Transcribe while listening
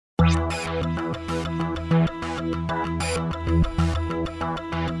Hello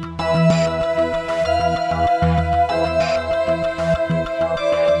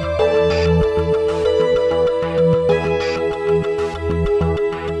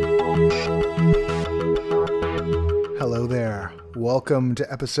there. Welcome to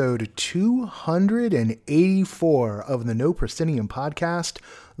episode 284 of the No Proscenium podcast,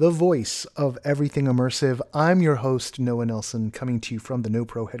 the voice of everything immersive. I'm your host, Noah Nelson, coming to you from the No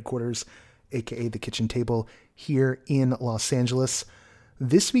Pro headquarters, aka the kitchen table, here in Los Angeles.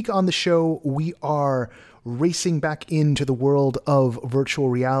 This week on the show, we are racing back into the world of virtual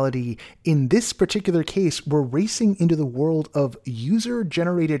reality. In this particular case, we're racing into the world of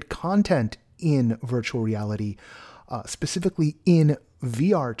user-generated content in virtual reality. Specifically in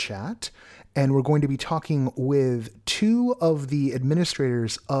VRChat, and we're going to be talking with two of the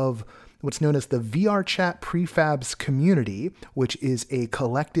administrators of what's known as the VRChat Prefabs community, which is a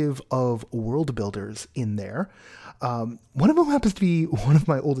collective of world builders in there. One of them happens to be one of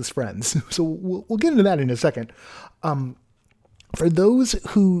my oldest friends, so we'll get into that in a second. For those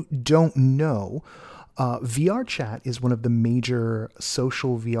who don't know, VRChat is one of the major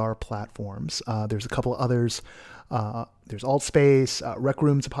social VR platforms. There's a couple others. There's AltSpace, Rec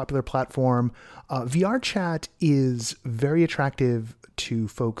Room's a popular platform. VRChat is very attractive to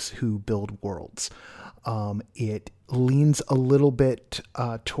folks who build worlds. It leans a little bit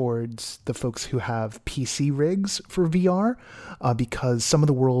towards the folks who have PC rigs for VR because some of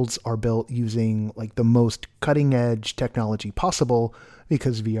the worlds are built using like the most cutting edge technology possible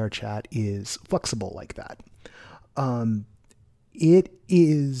because VRChat is flexible like that.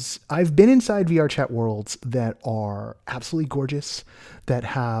 I've been inside VRChat worlds that are absolutely gorgeous, that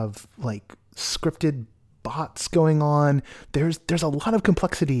have like scripted bots going on. There's a lot of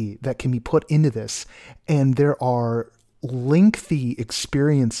complexity that can be put into this, and there are lengthy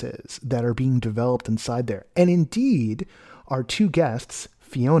experiences that are being developed inside there. And indeed, our two guests,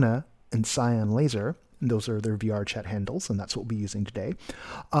 Fiona and Cyan Laser, and those are their VRChat handles, and that's what we'll be using today.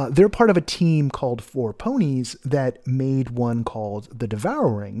 They're part of a team called Four Ponies that made one called The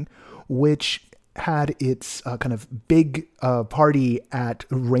Devouring, which had its kind of big party at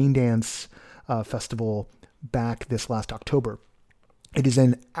Rain Dance Festival back this last October. It is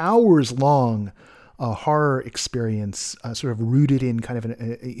an hours-long horror experience, sort of rooted in kind of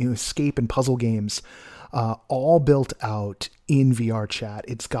an escape and puzzle games, all built out in VRChat.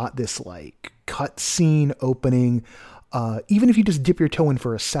 It's got this like cutscene opening, even if you just dip your toe in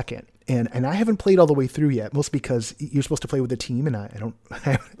for a second. And I haven't played all the way through yet, mostly because you're supposed to play with a team, and I don't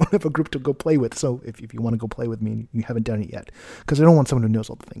have a group to go play with. So if you want to go play with me and you haven't done it yet, because I don't want someone who knows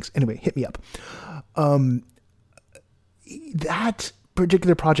all the things. Anyway, hit me up. That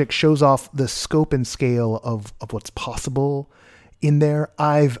particular project shows off the scope and scale of what's possible in there.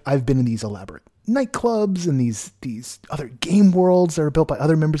 I've been in these elaborate nightclubs and these other game worlds that are built by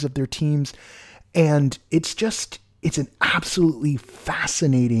other members of their teams, and it's an absolutely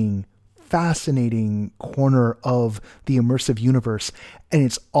fascinating corner of the immersive universe, and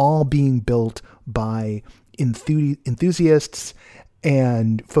it's all being built by enthusiasts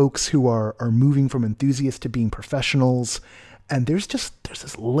and folks who are moving from enthusiasts to being professionals. And there's this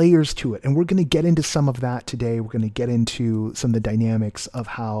layers to it, and we're going to get into some of that today. We're going to get into some of the dynamics of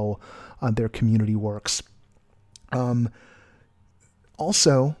how their community works.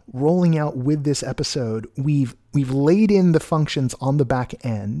 Also, rolling out with this episode, we've laid in the functions on the back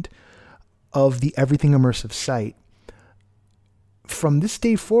end of the Everything Immersive site. From this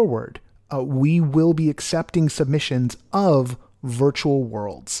day forward, we will be accepting submissions of virtual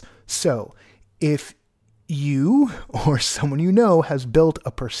worlds. So if you or someone you know has built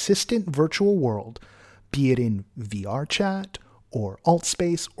a persistent virtual world, be it in VRChat or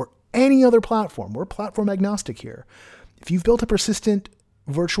AltSpace or any other platform, we're platform agnostic here. If you've built a persistent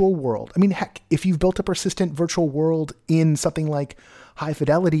virtual world, I mean, heck, if you've built a persistent virtual world in something like High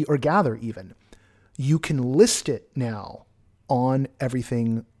Fidelity or Gather even, you can list it now on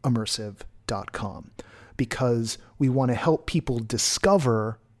everythingimmersive.com because we want to help people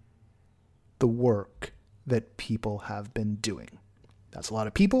discover the work that people have been doing. That's a lot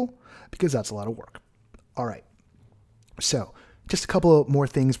of people because that's a lot of work. All right. So just a couple of more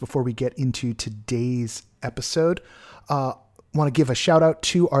things before we get into today's episode. Want to give a shout out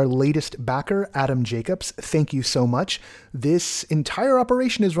to our latest backer, Adam Jacobs. Thank you so much. This entire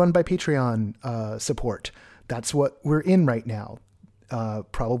operation is run by Patreon support. That's what we're in right now.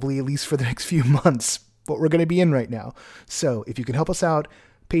 Probably at least for the next few months, what we're going to be in right now. So if you can help us out,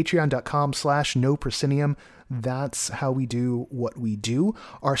 patreon.com/noproscenium. That's how we do what we do.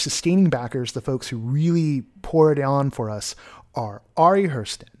 Our sustaining backers, the folks who really pour it on for us, are Ari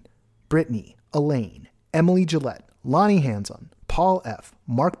Hurston, Brittany, Elaine, Emily Gillette, Lonnie Hanson, Paul F.,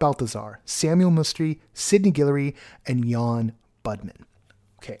 Mark Baltazar, Samuel Mustry, Sidney Guillory, and Jan Budman.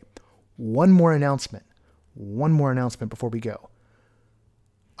 Okay, one more announcement before we go.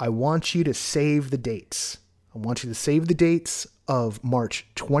 I want you to save the dates. I want you to save the dates of March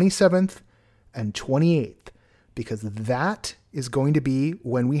 27th and 28th, because that is going to be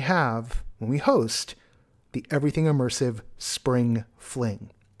when we host the Everything Immersive Spring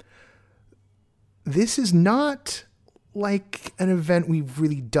Fling. This is not like an event we've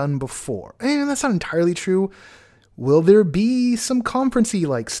really done before. And that's not entirely true. Will there be some conference-y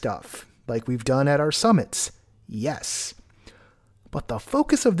like stuff like we've done at our summits? Yes. But the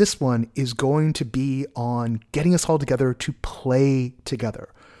focus of this one is going to be on getting us all together to play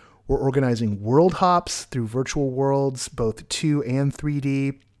together. We're organizing world hops through virtual worlds, both 2 and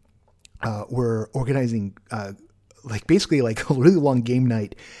 3D. We're organizing basically a really long game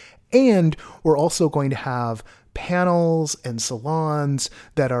night. And we're also going to have panels and salons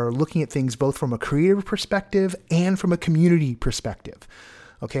that are looking at things both from a creative perspective and from a community perspective.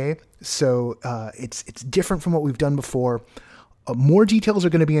 Okay, so it's different from what we've done before. More details are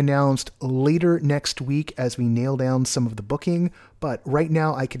going to be announced later next week as we nail down some of the booking. But right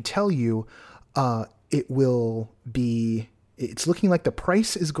now I can tell you it's looking like the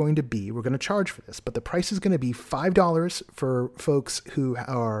price is going to be, we're going to charge for this, but the price is going to be $5 for folks who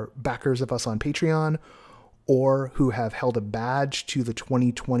are backers of us on Patreon or who have held a badge to the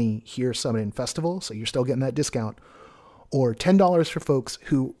 2020 Here Summit and Festival. So you're still getting that discount. Or $10 for folks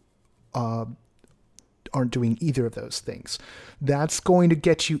who aren't doing either of those things. That's going to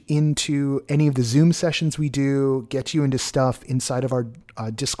get you into any of the Zoom sessions we do, get you into stuff inside of our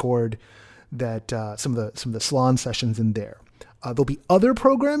Discord, that some of the salon sessions in there. There'll be other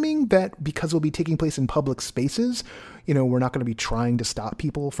programming that, because it'll be taking place in public spaces, we're not going to be trying to stop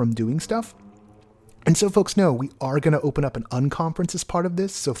people from doing stuff. And so folks know we are going to open up an unconference as part of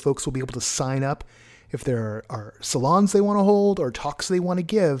this. So folks will be able to sign up if there are salons they want to hold or talks they want to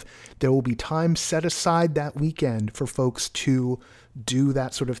give. There will be time set aside that weekend for folks to do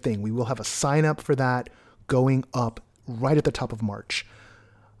that sort of thing. We will have a sign up for that going up right at the top of March.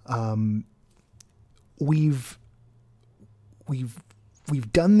 We've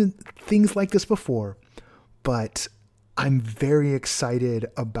done things like this before, but I'm very excited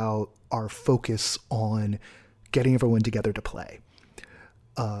about our focus on getting everyone together to play,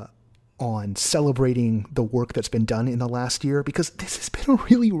 on celebrating the work that's been done in the last year, because this has been a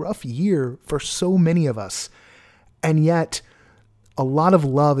really rough year for so many of us. And yet a lot of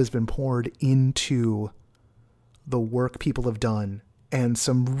love has been poured into the work people have done, and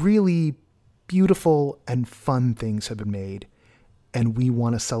some really beautiful and fun things have been made. And we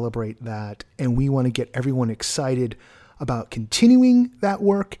want to celebrate that. And we want to get everyone excited about continuing that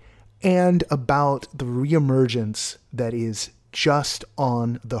work and about the reemergence that is just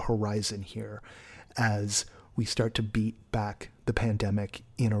on the horizon here as we start to beat back the pandemic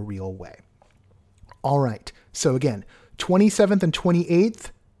in a real way. All right. So again, 27th and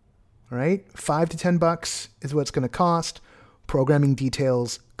 28th, all right, $5 to $10 is what it's going to cost. Programming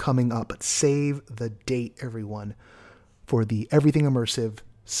details coming up, but save the date, everyone, for the Everything Immersive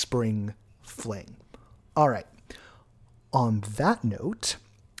Spring Fling. All right. On that note,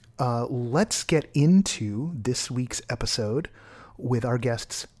 let's get into this week's episode with our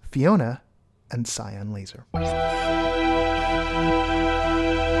guests Fiona and Cyan Laser.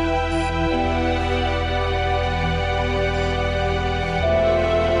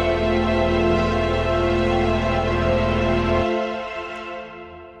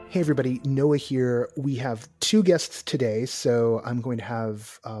 Hey everybody, Noah here. We have two guests today, so I'm going to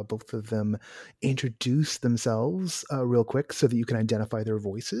have both of them introduce themselves real quick so that you can identify their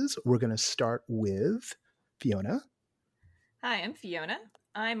voices. We're going to start with Fiona. Hi, I'm Fiona.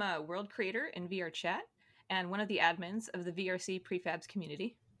 I'm a world creator in VRChat and one of the admins of the VRC Prefabs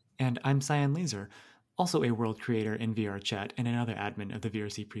community. And I'm Cyan Laser, also a world creator in VRChat and another admin of the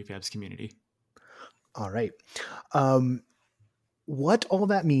VRC Prefabs community. All right. What all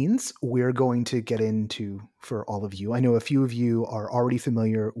that means, we're going to get into for all of you. I know a few of you are already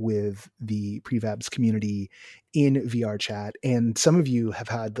familiar with the Prefabs community in VRChat, and some of you have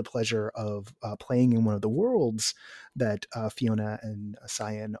had the pleasure of playing in one of the worlds that Fiona and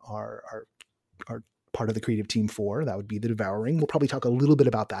Cyan are part of the creative team for. That would be the Devouring. We'll probably talk a little bit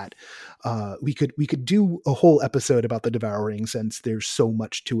about that. We could do a whole episode about the Devouring, since there's so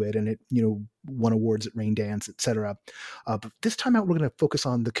much to it, and it won awards at Rain Dance, etc. But this time out, we're going to focus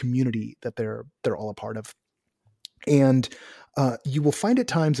on the community that they're all a part of. And you will find at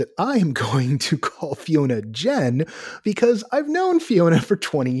times that I am going to call Fiona Jen because I've known Fiona for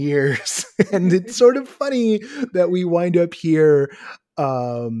 20 years. And it's sort of funny that we wind up here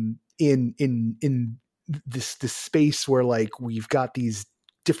in this space where like we've got these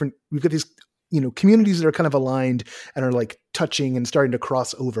communities that are kind of aligned and are like touching and starting to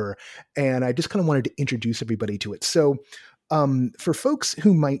cross over. And I just kind of wanted to introduce everybody to it. So for folks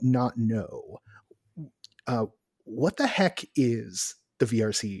who might not know, uh, what the heck is the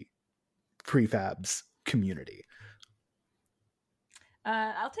VRC prefabs community?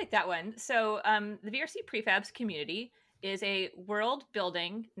 I'll take that one. So, the VRC Prefabs community is a world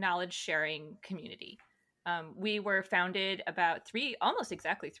building, knowledge sharing community. We were founded about almost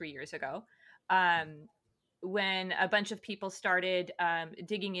exactly 3 years ago, um, when a bunch of people started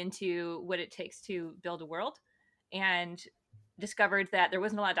digging into what it takes to build a world and discovered that there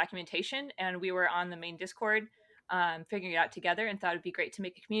wasn't a lot of documentation. And we were on the main Discord figuring it out together and thought it'd be great to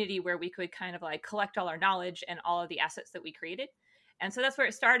make a community where we could kind of like collect all our knowledge and all of the assets that we created. And so that's where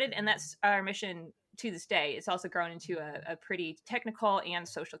it started. And that's our mission to this day. It's also grown into a pretty technical and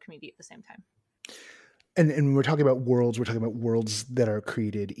social community at the same time. And when we're talking about worlds that are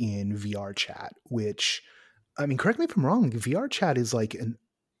created in VRChat, which, I mean, correct me if I'm wrong, VRChat is like an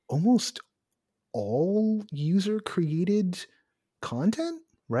almost all user created content,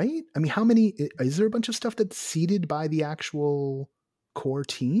 right? I mean, how many is there a bunch of stuff that's seeded by the actual core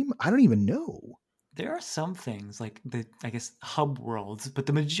team? I don't even know. There are some things like I guess hub worlds, but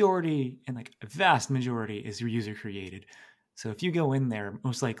the majority and like a vast majority is user created. So if you go in there,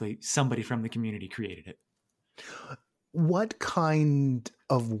 most likely somebody from the community created it. What kind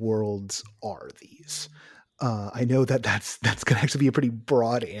of worlds are these? I know that's going to actually be a pretty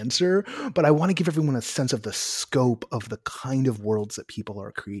broad answer, but I want to give everyone a sense of the scope of the kind of worlds that people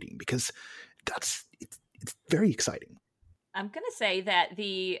are creating, because it's very exciting. I'm going to say that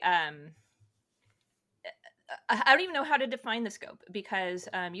I don't even know how to define the scope, because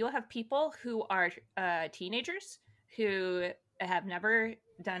you'll have people who are teenagers who have never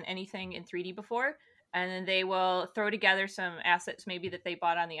done anything in 3D before, and then they will throw together some assets maybe that they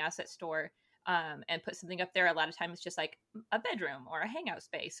bought on the asset store, and put something up there. A lot of times it's just like a bedroom or a hangout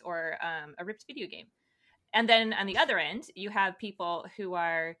space or a ripped video game. And then on the other end, you have people who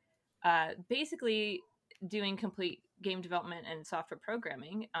are basically doing complete game development and software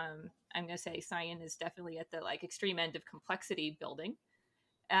programming. I'm going to say Cyan is definitely at the like extreme end of complexity building.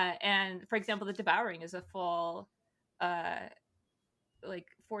 And for example, The Devouring is a full like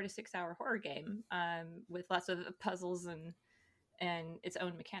 4 to 6 hour horror game with lots of puzzles and its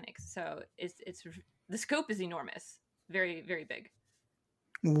own mechanics. So it's the scope is enormous, very very big.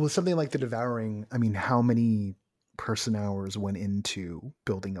 With something like The Devouring, I mean, how many person hours went into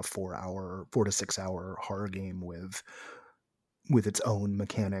building a 4 to 6 hour horror game with its own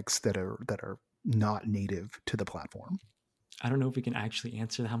mechanics that are not native to the platform? I don't know if we can actually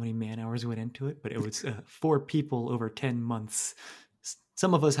answer how many man hours went into it, but it was 4 people over 10 months.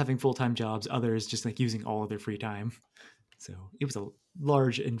 Some of us having full-time jobs, others just like using all of their free time. So it was a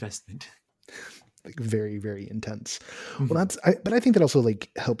large investment. Like very, very intense. Well, but I think that also like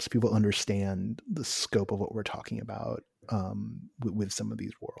helps people understand the scope of what we're talking about with some of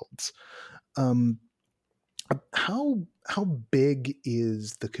these worlds. How big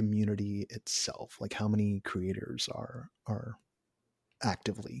is the community itself? Like, how many creators are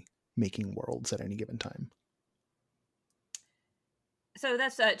actively making worlds at any given time? So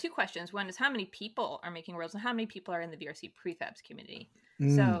that's two questions. One is how many people are making worlds and how many people are in the VRC prefabs community.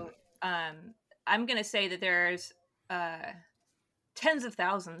 So I'm going to say that there's tens of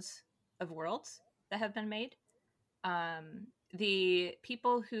thousands of worlds that have been made. The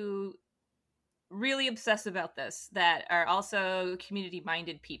people who really obsess about this, that are also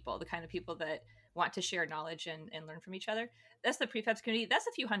community-minded people, the kind of people that want to share knowledge and learn from each other, that's the prefabs community. That's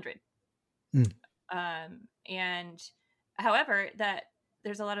a few hundred. And however, that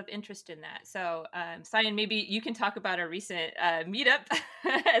there's a lot of interest in that. So, Cyan, maybe you can talk about a recent meetup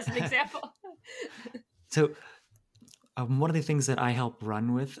as an example. So, one of the things that I help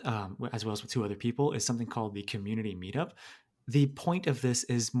run with, as well as with 2 other people, is something called the community meetup. The point of this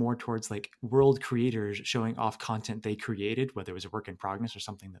is more towards like world creators showing off content they created, whether it was a work in progress or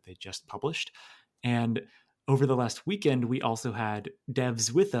something that they just published. And over the last weekend, we also had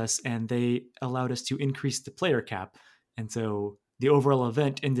devs with us, and they allowed us to increase the player cap. And so the overall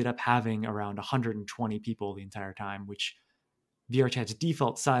event ended up having around 120 people the entire time, which VRChat's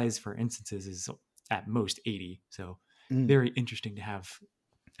default size for instances is at most 80. So very interesting to have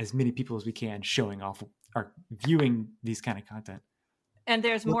as many people as we can showing off or viewing these kind of content. And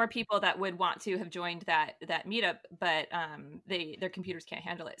there's Well, more people that would want to have joined that meetup, but their computers can't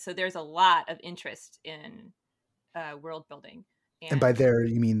handle it. So there's a lot of interest in world building. and by And there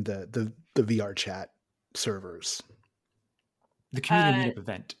you mean the VRChat servers, The community uh, meetup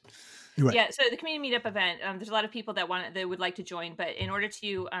event. right? yeah, so the community meetup event, there's a lot of people that would like to join, but in order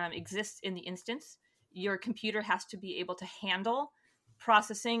to exist in the instance, your computer has to be able to handle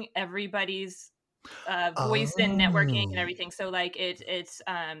processing everybody's voice and networking and Oh, everything. So like it's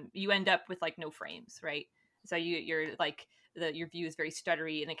you end up with like no frames, right? So you're like your view is very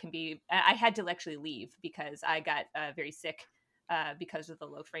stuttery, and it can be. I had to actually leave because I got very sick because of the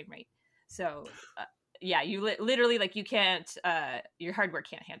low frame rate. So yeah, you literally like you can't your hardware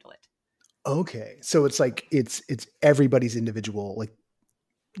can't handle it. okay. So it's like it's everybody's individual like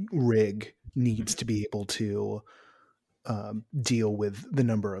rig needs to be able to deal with the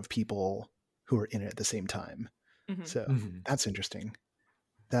number of people who are in it at the same time. Mm-hmm. So Mm-hmm. that's interesting.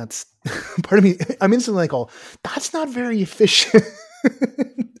 That's part of me. I'm instantly like, oh, that's not very efficient.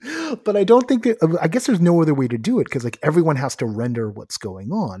 But I don't think that, I guess there's no other way to do it because like everyone has to render what's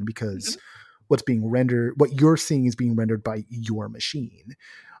going on because what's being rendered, what you're seeing is being rendered by your machine.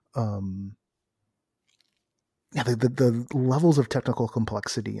 Um, yeah, the levels of technical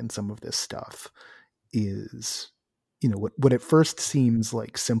complexity in some of this stuff is, what at first seems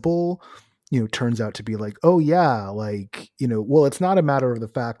like simple, turns out to be like, oh yeah, like, well, it's not a matter of the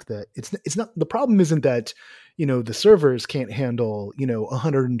fact that it's not, the problem isn't that, the servers can't handle,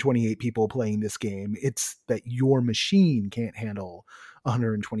 128 people playing this game. It's that your machine can't handle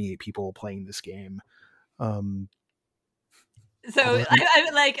 128 people playing this game. Um, So although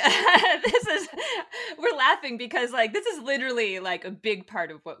I'm like, this is, we're laughing because like this is literally like a big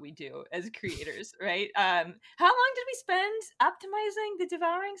part of what we do as creators, right? How long did we spend optimizing the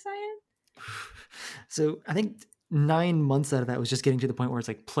devouring science? So I think 9 months out of that was just getting to the point where it's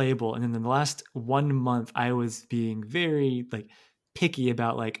like playable, and then in the last 1 month, I was being very like picky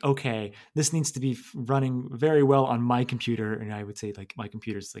about like, okay, this needs to be running very well on my computer, and I would say like my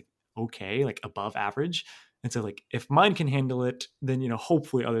computer's like okay, like above average, and so like if mine can handle it, then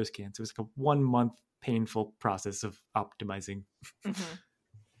hopefully others can. So it's like a 1 month painful process of optimizing. Mm-hmm.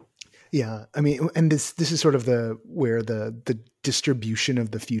 yeah, I mean, and this is sort of where the distribution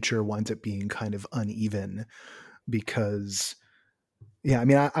of the future winds up being kind of uneven because, yeah, I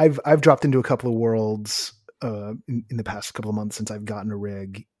mean, I've dropped into a couple of worlds in the past couple of months since I've gotten a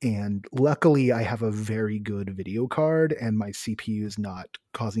rig, and luckily I have a very good video card, and my CPU is not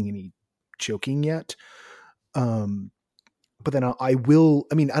causing any choking yet. But then I will.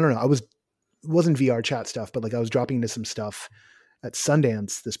 I mean, I don't know. It wasn't VR chat stuff, but like I was dropping into some stuff at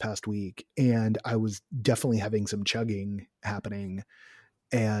Sundance this past week, and I was definitely having some chugging happening.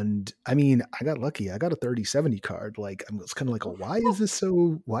 And I mean, I got lucky. I got a 3070 card. Like, I was kind of like, oh, why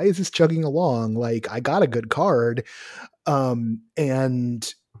is this chugging along? Like, I got a good card.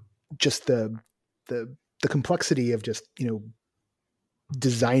 And just the complexity of just,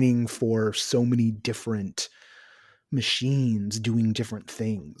 designing for so many different machines doing different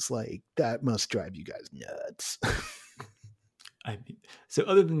things. Like, that must drive you guys nuts. I mean, so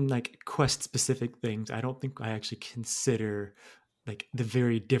other than like Quest specific things, I don't think I actually consider like the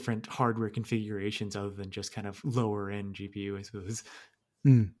very different hardware configurations other than just kind of lower end GPU, I suppose.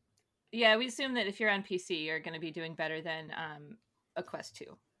 Mm. Yeah, we assume that if you're on PC, you're going to be doing better than a Quest 2.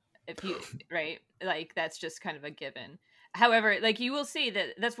 If you, right? Like, that's just kind of a given. However, like, you will see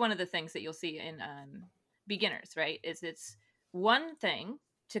that that's one of the things that you'll see in beginners, right? Is it's one thing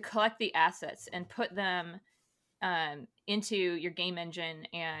to collect the assets and put them into your game engine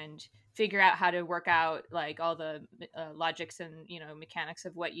and figure out how to work out like all the logics and mechanics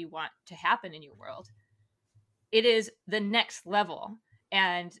of what you want to happen in your world. It is the next level,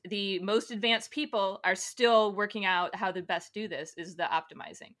 and the most advanced people are still working out how to best do this is the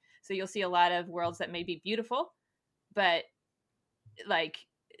optimizing. So you'll see a lot of worlds that may be beautiful, but like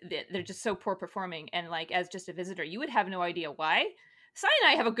they're just so poor performing, and like as just a visitor you would have no idea why. Sai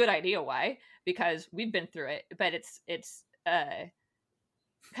and I have a good idea why, because we've been through it, but it's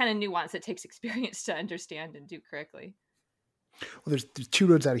kind of nuance. It takes experience to understand and do correctly. Well, there's two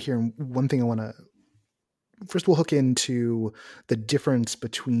roads out of here. And one thing I want to, first we'll hook into the difference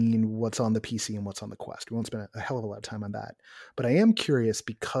between what's on the PC and what's on the Quest. We won't spend a hell of a lot of time on that. But I am curious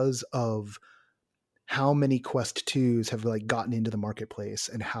because of how many Quest 2s have like gotten into the marketplace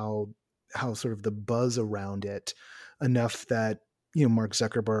and how sort of the buzz around it enough that, Mark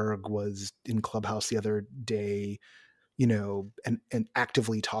Zuckerberg was in Clubhouse the other day, and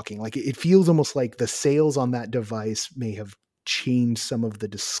actively talking. Like it feels almost like the sales on that device may have changed some of the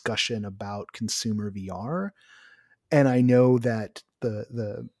discussion about consumer VR. And I know that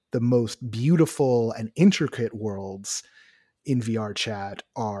the most beautiful and intricate worlds in VRChat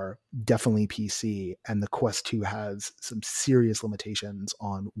are definitely PC, and the Quest 2 has some serious limitations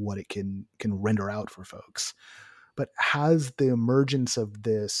on what it can render out for folks. But has the emergence of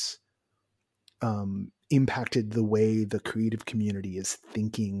this impacted the way the creative community is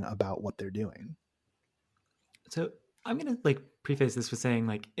thinking about what they're doing? So I'm gonna like preface this with saying,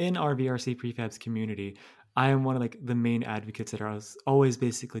 like, in our VRC prefabs community, I am one of like the main advocates that are always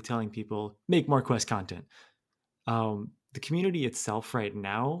basically telling people make more Quest content. The community itself right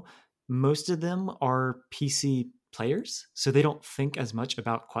now, most of them are PC players, so they don't think as much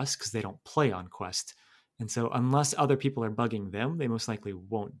about Quest because they don't play on Quest. And so, unless other people are bugging them, they most likely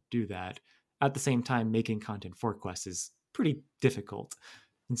won't do that. At the same time, making content for Quest is pretty difficult.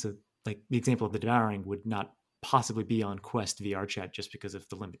 And so, like the example of the devouring would not possibly be on Quest VRChat just because of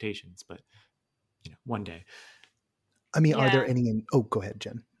the limitations. But one day. I mean, are there Yeah. any? Oh, go ahead,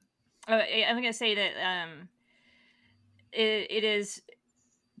 Jen. I'm going to say that it is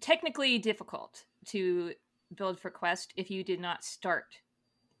technically difficult to build for Quest if you did not start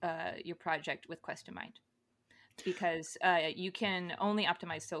your project with Quest in mind, because you can only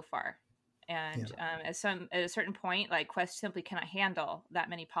optimize so far. And at a certain point, like Quest simply cannot handle that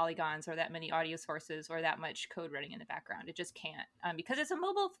many polygons or that many audio sources or that much code running in the background. It just can't, because it's a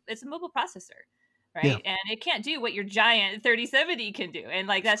mobile processor, Yeah. right? And it can't do what your giant 3070 can do. And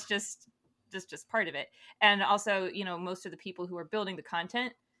like that's just part of it. And also, most of the people who are building the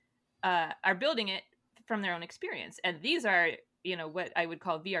content are building it from their own experience. And these are, what I would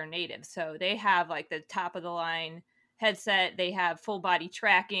call VR natives. So they have like the top of the line headset, they have full body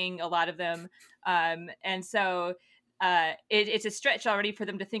tracking, a lot of them. And so it's a stretch already for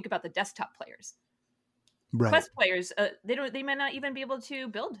them to think about the desktop players. Right. Quest players, they might not even be able to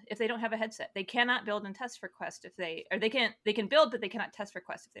build if they don't have a headset. They cannot build and test for Quest they can build, but they cannot test for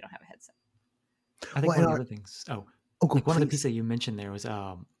Quest if they don't have a headset. I think one of the other things. Like one of the pieces that you mentioned there was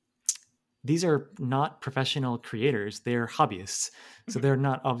these are not professional creators, they're hobbyists, so they're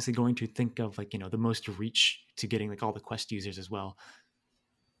not obviously going to think of like the most reach to getting like all the Quest users as well.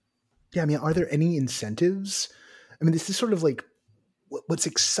 Yeah, I mean, are there any incentives? I mean, this is sort of like what's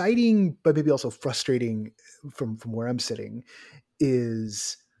exciting but maybe also frustrating from where I'm sitting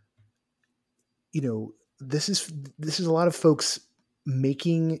is, this is a lot of folks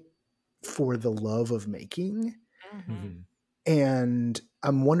making for the love of making. Mm-hmm. And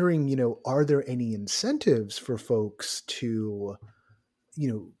I'm wondering, are there any incentives for folks to,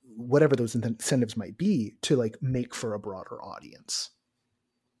 whatever those incentives might be, to like make for a broader audience?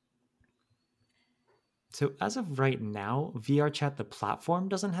 So as of right now, VRChat the platform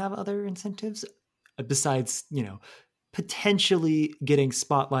doesn't have other incentives besides, potentially getting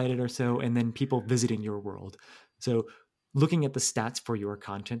spotlighted or so, and then people visiting your world. So looking at the stats for your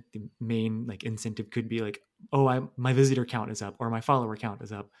content, the main like incentive could be like, oh, my visitor count is up, or my follower count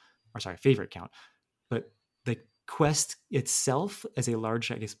is up, or sorry, favorite count. But the Quest itself is a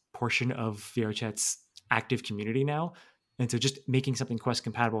large, I guess, portion of VRChat's active community now. And so just making something Quest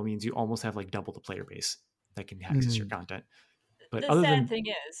compatible means you almost have like double the player base that can access your content. But The other sad than thing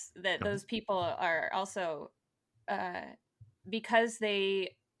is that those people are also, because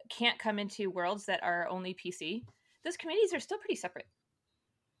they can't come into worlds that are only PC, those communities are still pretty separate.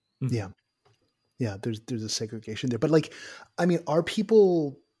 Yeah. Yeah, there's a segregation there. But like, I mean, are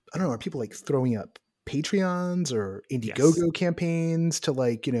people like throwing up Patreons or Indiegogo campaigns to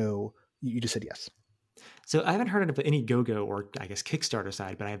like, you just said yes. So I haven't heard of any GoGo or I guess Kickstarter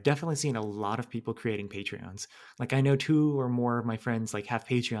side, but I've definitely seen a lot of people creating Patreons. Like I know 2 or more of my friends like have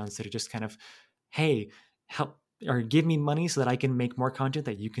Patreons that are just kind of, hey, help or give me money so that I can make more content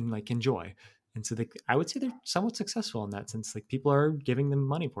that you can like enjoy. And so I would say they're somewhat successful in that sense. Like people are giving them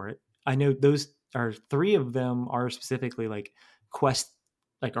money for it. I know those are 3 of them are specifically like Quest,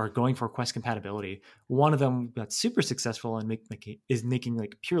 like are going for Quest compatibility. One of them got super successful and is making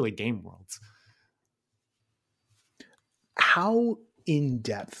like purely game worlds. How in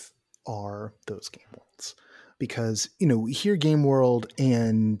depth are those game worlds? Because, we hear game world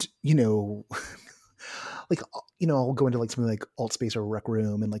and, like, I'll go into like something like alt space or rec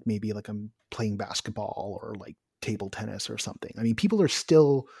room and like maybe like I'm playing basketball or like table tennis or something. I mean, people are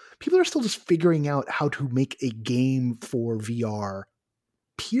still just figuring out how to make a game for VR,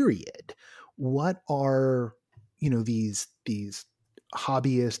 period. What are, these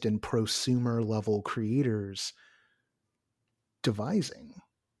hobbyist and prosumer level creators devising?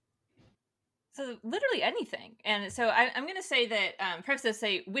 So literally anything. And so I'm going to say that, perhaps let's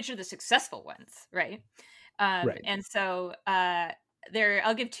say which are the successful ones, right? Right. And so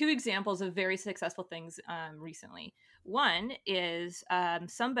I'll give two examples of very successful things recently. One is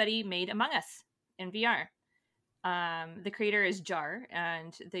somebody made Among Us in VR. The creator is Jar,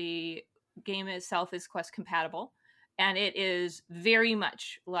 and the game itself is Quest compatible, and it is very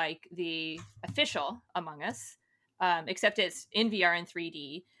much like the official Among Us, except it's in VR and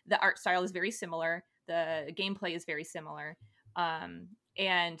 3D. The art style is very similar. The gameplay is very similar,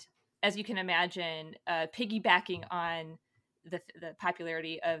 and as you can imagine, piggybacking on the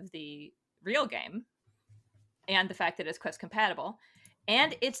popularity of the real game and the fact that it's Quest compatible,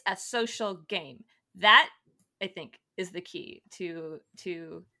 and it's a social game. That, I think, is the key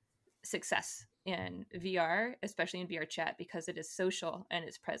to success in VR, especially in VRChat, because it is social and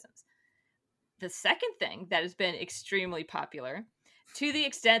its presence. The second thing that has been extremely popular, to the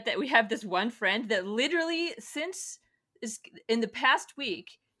extent that we have this one friend that literally since is in the past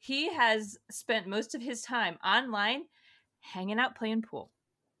week, he has spent most of his time online hanging out playing pool.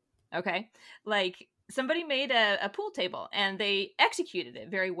 Okay. Like somebody made a pool table and they executed it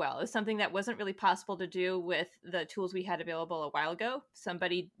very well. It was something that wasn't really possible to do with the tools we had available a while ago.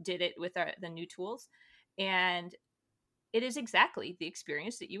 Somebody did it with the new tools. And it is exactly the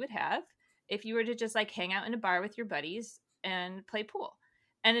experience that you would have if you were to just like hang out in a bar with your buddies and play pool.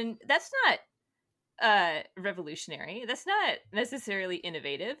 And that's not revolutionary. That's not necessarily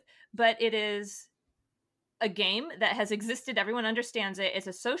innovative, but it is a game that has existed. Everyone understands it. It's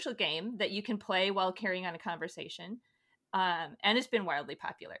a social game that you can play while carrying on a conversation. And it's been wildly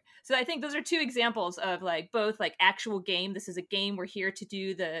popular. So I think those are two examples of like both like actual game. This is a game. We're here to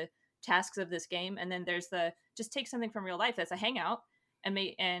do the tasks of this game. And then there's the just take something from real life that's a hangout and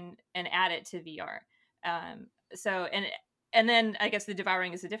add it to VR. So and then I guess the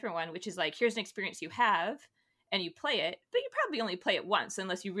devouring is a different one, which is like here's an experience you have and you play it, but you probably only play it once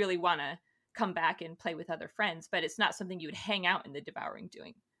unless you really want to come back and play with other friends, but it's not something you would hang out in the devouring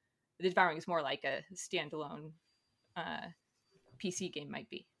doing. The devouring is more like a standalone PC game might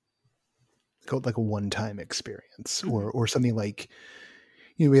be. Like a one-time experience, Mm-hmm. or something like,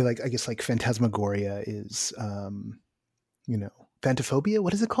 you know, like I guess like Phantasmagoria is, you know, Phantophobia.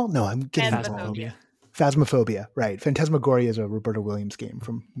 What is it called? No, I'm getting it wrong. Phasmophobia. Phasmophobia, right? Phantasmagoria is a Roberta Williams game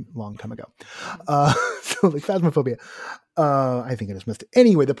from a long time ago. Mm-hmm. So like Phasmophobia, I think I just missed it.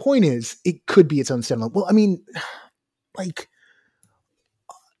 Anyway, the point is, it could be its own standalone. Well, I mean, like,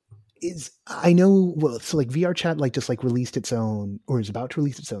 I know, well, so like VRChat like just like released its own, or is about to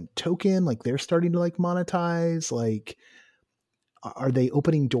release its own token. Like they're starting to like monetize. Like, are they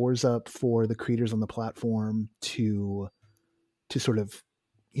opening doors up for the creators on the platform to sort of,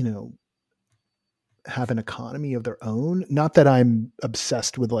 you know, have an economy of their own? Not that I'm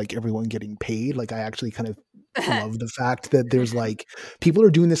obsessed with like everyone getting paid. Like I actually kind of love the fact that there's like people are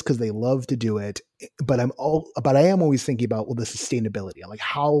doing this because they love to do it. But I am always thinking about, well, the sustainability. Like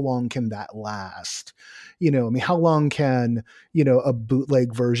how long can that last? You know, I mean, how long can, you know, a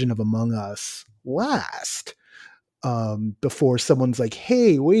bootleg version of Among Us last? Before someone's like,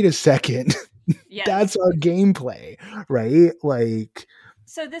 hey, wait a second. Yes. That's our gameplay, right? Like,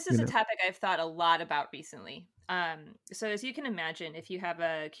 so this is a topic I've thought a lot about recently. So as you can imagine, if you have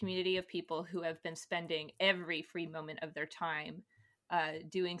a community of people who have been spending every free moment of their time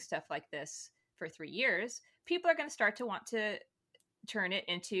doing stuff like this for 3 years, people are going to start to want to turn it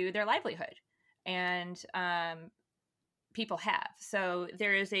into their livelihood. And people have. So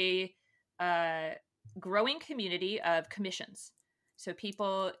there is a growing community of commissions. So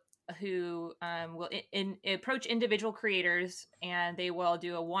people who will approach individual creators and they will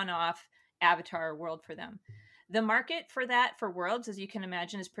do a one-off avatar world for them. The market for that for worlds, as you can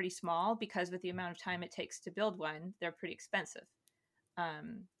imagine, is pretty small because with the amount of time it takes to build one, they're pretty expensive.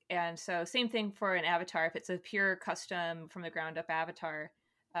 And so same thing for an avatar. If it's a pure custom from the ground up avatar,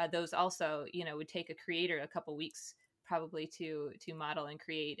 those also, you know, would take a creator a couple weeks probably to model and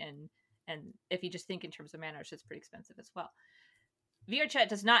create. And if you just think in terms of man-hours, it's pretty expensive as well. VRChat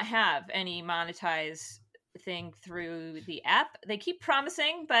does not have any monetized thing through the app. They keep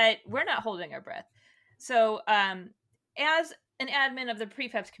promising, but we're not holding our breath. So as an admin of the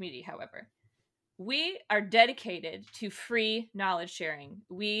Prefabs community, however, we are dedicated to free knowledge sharing.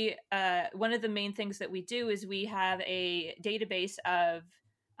 We one of the main things that we do is we have a database of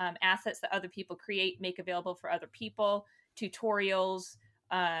assets that other people create, make available for other people, tutorials,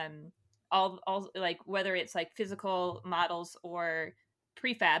 all like whether it's like physical models or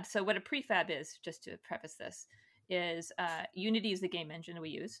prefab. So what a prefab is, just to preface this, is Unity is the game engine we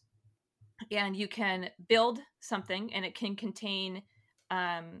use, and you can build something, and it can contain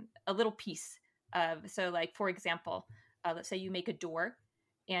a little piece of. So, like for example, let's say you make a door,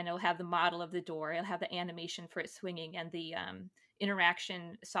 and it'll have the model of the door. It'll have the animation for it swinging and the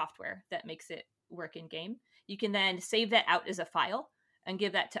interaction software that makes it work in game. You can then save that out as a file and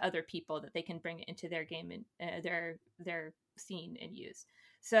give that to other people that they can bring into their game and their scene and use.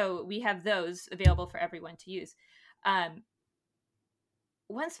 So we have those available for everyone to use.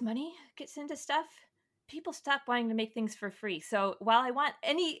 Once money gets into stuff, people stop wanting to make things for free. So while I want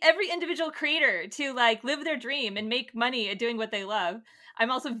every individual creator to like live their dream and make money at doing what they love,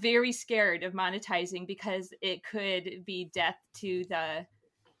 I'm also very scared of monetizing because it could be death to the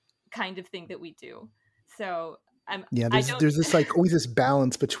kind of thing that we do. So Yeah, I there's don't. there's this like always this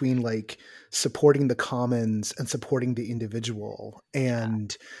balance between like supporting the commons and supporting the individual, Yeah.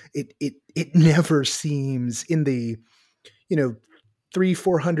 and it never seems in the, you know,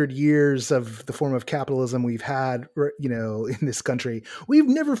 300-400 years of the form of capitalism we've had, you know, in this country, we've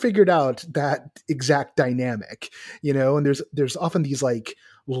never figured out that exact dynamic, you know. And there's often these like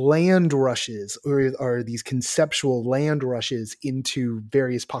land rushes or these conceptual land rushes into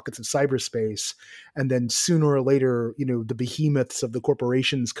various pockets of cyberspace, and then sooner or later, you know, the behemoths of the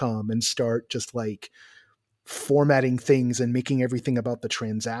corporations come and start just like formatting things and making everything about the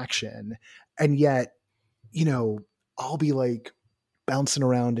transaction. And yet, you know, I'll be like bouncing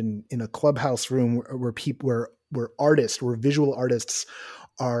around in a clubhouse room where people where visual artists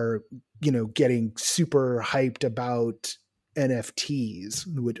are, you know, getting super hyped about NFTs,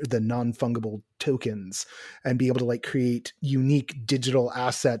 the non-fungible tokens, and be able to like create unique digital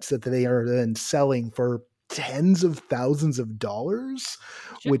assets that they are then selling for tens of thousands of dollars,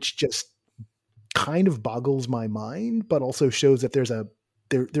 Sure. which just kind of boggles my mind, but also shows that there's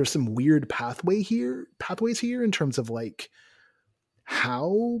some weird pathways here in terms of like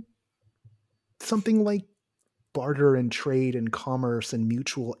how something like barter and trade and commerce and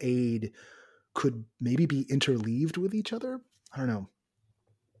mutual aid could maybe be interleaved with each other. I don't know.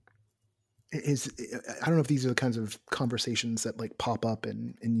 I don't know if these are the kinds of conversations that like pop up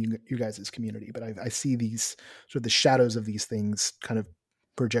in you guys' community, but I see these sort of the shadows of these things kind of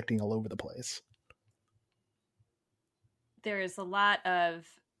projecting all over the place. There is a lot of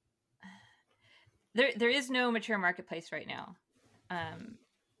there is no mature marketplace right now.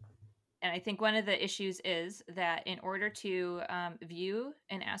 And I think one of the issues is that in order to view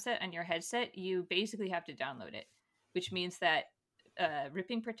an asset on your headset, you basically have to download it, which means that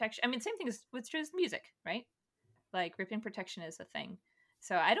ripping protection. I mean, same thing is what's true is music, right? Like ripping protection is a thing.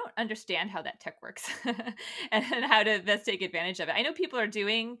 So I don't understand how that tech works and how to best take advantage of it. I know people are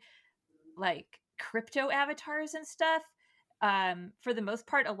doing like crypto avatars and stuff. For the most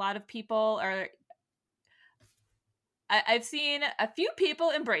part, a lot of people are. I've seen a few people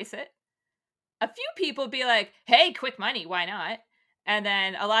embrace it. A few people be like, hey, quick money, why not? And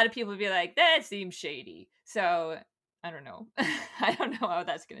then a lot of people be like, that seems shady. So I don't know. I don't know how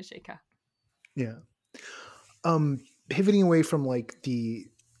that's going to shake out. Yeah. Pivoting away from like the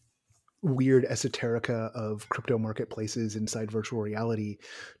weird esoterica of crypto marketplaces inside virtual reality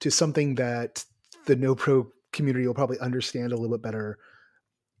to something that the no pro community will probably understand a little bit better.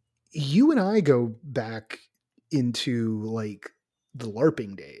 You and I go back into like the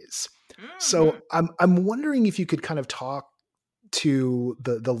LARPing days. Mm-hmm. So I'm wondering if you could kind of talk to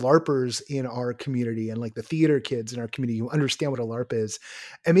the LARPers in our community and like the theater kids in our community who understand what a LARP is,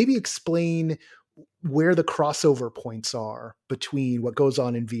 and maybe explain where the crossover points are between what goes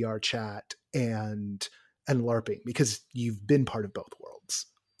on in VRChat and LARPing, because you've been part of both worlds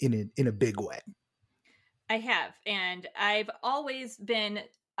in a big way. I have, and I've always been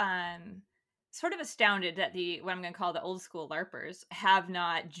sort of astounded that what I'm going to call the old school LARPers have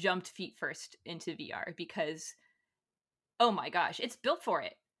not jumped feet first into VR because, oh my gosh, it's built for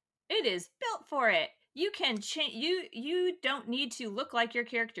it. It is built for it. You can change. You don't need to look like your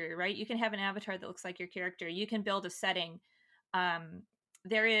character, right? You can have an avatar that looks like your character. You can build a setting.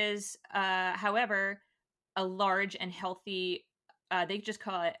 There is, however, a large and healthy. They just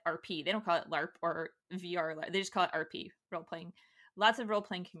call it RP. They don't call it LARP or VR. They just call it RP, role playing. Lots of role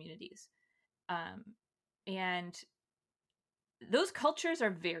playing communities, and those cultures are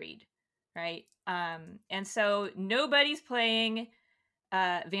varied, right? And so nobody's playing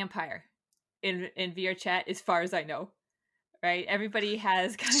vampire in VRChat as far as I know, right? Everybody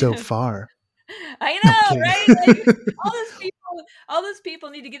has So kind of far. I No, I'm know, kidding. right? Like all those people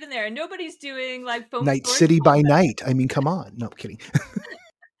need to get in there, and nobody's doing like foam Night sword City by combat. night. I mean, come on. No, I'm kidding.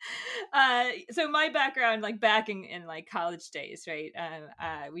 So my background, like back in like college days, right?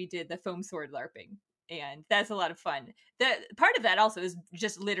 We did the foam sword LARPing, and that's a lot of fun. The part of that also is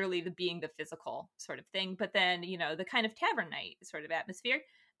just literally the being the physical sort of thing, but then the kind of tavern night sort of atmosphere.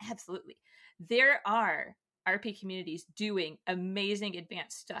 Absolutely, there are RP communities doing amazing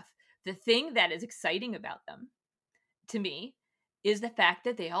advanced stuff. The thing that is exciting about them, to me, is the fact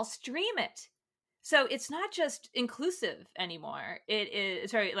that they all stream it. So it's not just inclusive anymore. It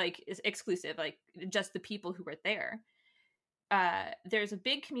is, sorry, like it's exclusive, like just the people who are there. There's a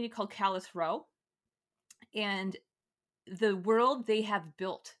big community called Callus Row, and the world they have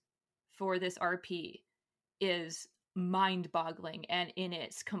built for this RP is mind-boggling, and in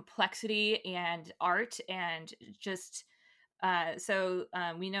its complexity and art and just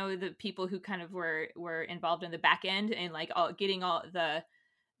we know the people who kind of were involved in the back end and like all getting all the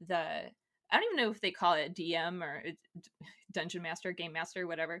I don't even know if they call it DM or dungeon master, game master,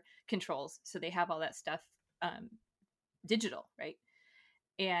 whatever controls. So they have all that stuff digital, right?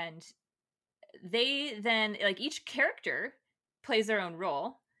 And they then, like, each character plays their own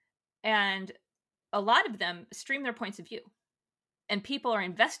role, and a lot of them stream their points of view, and people are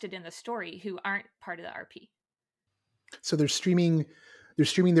invested in the story who aren't part of the RP. So they're streaming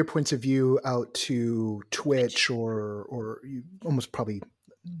their points of view out to Twitch or almost probably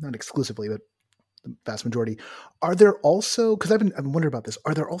not exclusively, but the vast majority. Are there also, because I've wondering about this,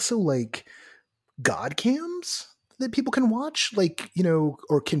 are there also like god cams that people can watch? Like,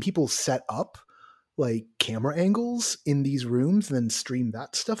 or can people set up like camera angles in these rooms and then stream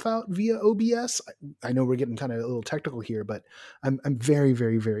that stuff out via OBS? I know we're getting kind of a little technical here, but I'm very,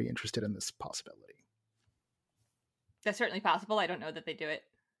 very, very interested in this possibility. That's certainly possible. I don't know that they do it.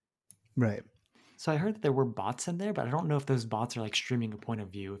 Right. So I heard that there were bots in there, but I don't know if those bots are like streaming a point of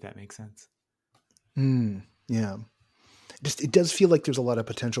view, if that makes sense. Yeah. It does feel like there's a lot of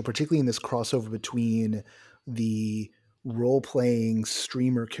potential, particularly in this crossover between the role-playing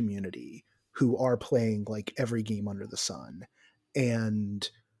streamer community who are playing like every game under the sun and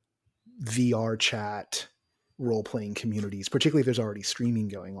VRChat role-playing communities, particularly if there's already streaming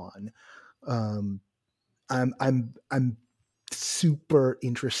going on. I'm super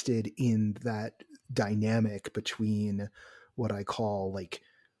interested in that dynamic between what I call like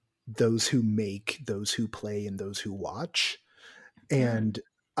those who make, those who play, and those who watch. And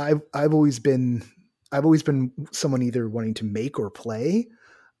I've always been someone either wanting to make or play.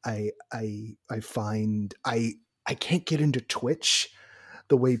 I find I can't get into Twitch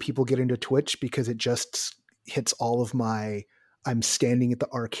the way people get into Twitch because it just hits all of my I'm standing at the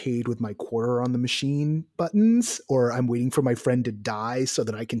arcade with my quarter on the machine buttons, or I'm waiting for my friend to die so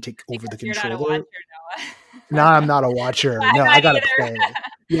that I can take over the controller. You're not a watcher, No, I'm not a watcher. No, I gotta play.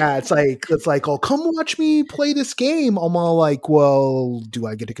 Yeah, it's like, oh, come watch me play this game. I'm all like, well, do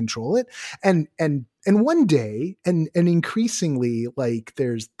I get to control it? And one day, and increasingly, like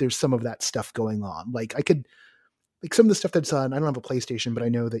there's some of that stuff going on. Like I could, like some of the stuff that's on. I don't have a PlayStation, but I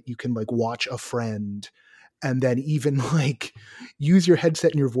know that you can like watch a friend, and then even like use your headset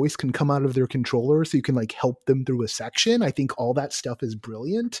and your voice can come out of their controller, so you can like help them through a section. I think all that stuff is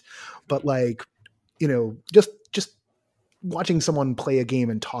brilliant, but like, just watching someone play a game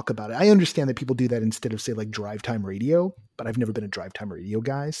and talk about it. I understand that people do that instead of say like drive time radio, but I've never been a drive time radio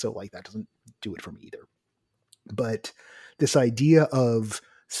guy. So like that doesn't do it for me either. But this idea of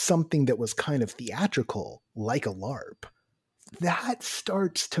something that was kind of theatrical, like a LARP, that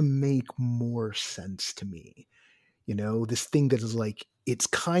starts to make more sense to me. This thing that is like, it's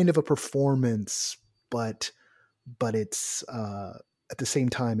kind of a performance, but it's, at the same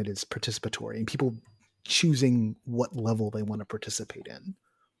time, it is participatory and people choosing what level they want to participate in.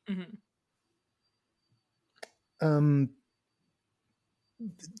 Mm-hmm.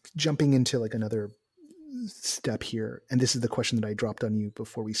 Jumping into like another step here, and this is the question that I dropped on you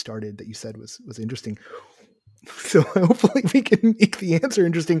before we started that you said was interesting. So hopefully we can make the answer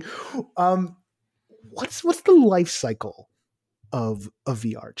interesting. What's the life cycle of a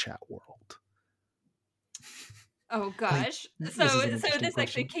VRChat world? Oh gosh. So this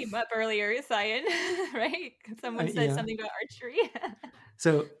actually came up earlier, Cyan, right? Someone said something about archery.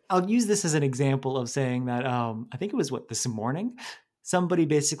 So I'll use this as an example of saying that I think it was this morning. Somebody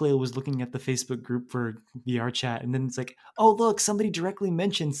basically was looking at the Facebook group for VRChat, and then it's like, oh, look, somebody directly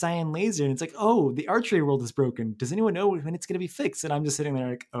mentioned Cyan Laser. And it's like, oh, the archery world is broken. Does anyone know when it's going to be fixed? And I'm just sitting there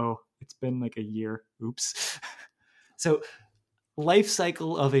like, oh, it's been like a year. Oops. So life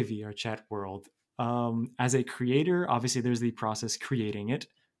cycle of a VRChat world. As a creator, obviously there's the process creating it.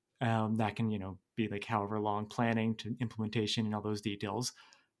 That can, be like however long planning to implementation and all those details.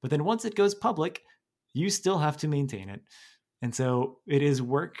 But then once it goes public, you still have to maintain it. And so it is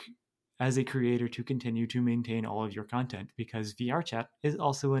work as a creator to continue to maintain all of your content because VRChat is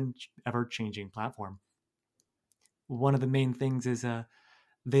also an ever-changing platform. One of the main things is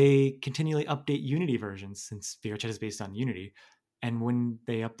they continually update Unity versions since VRChat is based on Unity. And when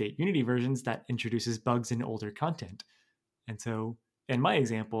they update Unity versions, that introduces bugs in older content. And so in my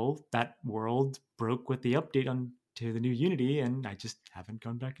example, that world broke with the update to to the new Unity, and I just haven't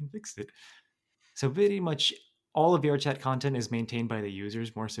gone back and fixed it. So pretty much all of VRChat content is maintained by the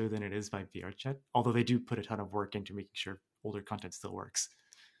users more so than it is by VRChat, although they do put a ton of work into making sure older content still works.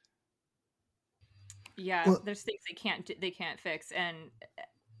 Yeah, Well, there's things they can't fix, and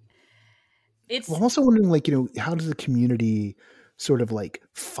it's I'm also wondering, like, how does the community sort of like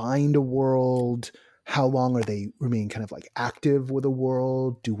find a world? How long are they remain kind of like active with a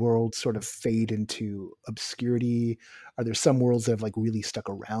world? Do worlds sort of fade into obscurity? Are there some worlds that have like really stuck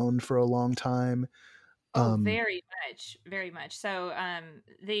around for a long time? oh, Um, very much, very much. So,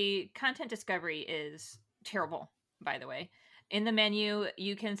 the content discovery is terrible, by the way. In the menu,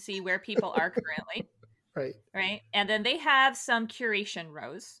 you can see where people are currently, right. right? And then they have some curation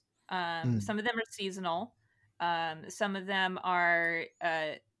rows. Mm. Some of them are seasonal. Some of them are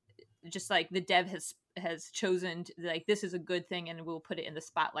just like the dev has chosen to, like, this is a good thing and we'll put it in the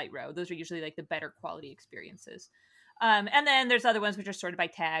spotlight row. Those are usually like the better quality experiences. And then there's other ones which are sorted by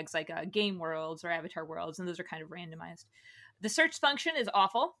tags, like game worlds or avatar worlds, and those are kind of randomized. The search function is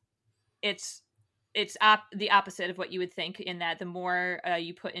awful. It's the opposite of what you would think, in that the more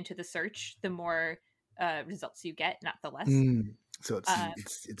you put into the search, the more results you get, not the less. Mm. So Uh,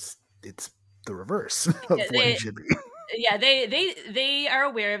 it's the reverse of what it they, should be. yeah, they are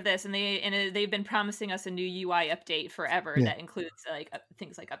aware of this, and they've been promising us a new UI update forever Yeah. that includes like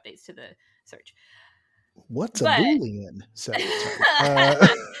things like updates to the search. What's a But Boolean? So sorry.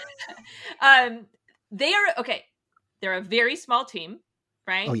 um, they are okay. They're a very small team,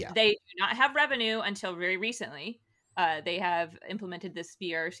 Oh right? yeah. They do not have revenue until very recently. They have implemented this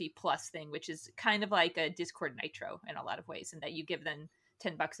VRC Plus thing, which is kind of like a Discord Nitro in a lot of ways, in that you give them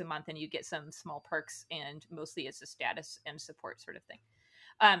 $10 a month and you get some small perks, and mostly it's a status and support sort of thing.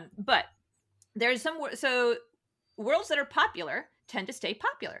 But there's so worlds that are popular tend to stay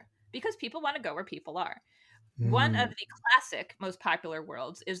popular because people want to go where people are. One of Mm. the classic, most popular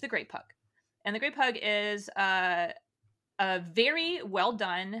worlds is the Great Pug. And the Great Pug is a very well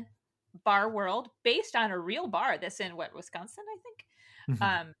done bar world based on a real bar that's in Wisconsin, I think.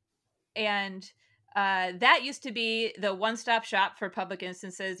 Mhm. And that used to be the one-stop shop for public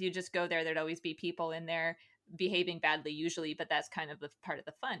instances. You just go there, there'd always be people in there behaving badly usually, but that's kind of the part of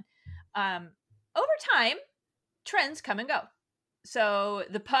the fun. Over time, trends come and go. So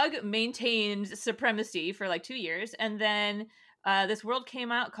the pug maintained supremacy for like 2 years, and then this world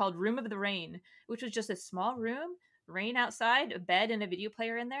came out called Room of the Rain, which was just a small room, rain outside, a bed, and a video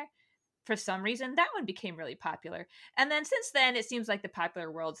player in there. For some reason, that one became really popular, and then since then, it seems like the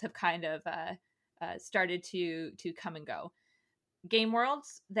popular worlds have kind of started to come and go. Game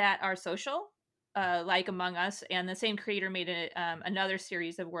worlds that are social, like Among Us, and the same creator made another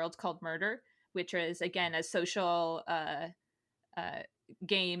series of worlds called Murder, which is again a social uh,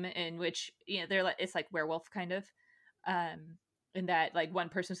 game in which, you know, they're like, it's like werewolf kind of, um, in that like one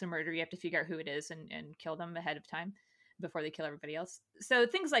person's a murderer, you have to figure out who it is and kill them ahead of time before they kill everybody else. So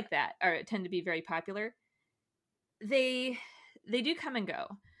things like that are tend to be very popular. They they do come and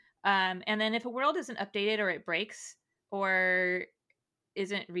go, and then if a world isn't updated or it breaks or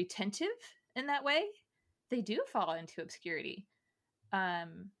isn't retentive in that way, they do fall into obscurity.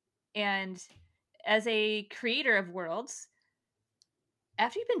 And as a creator of worlds,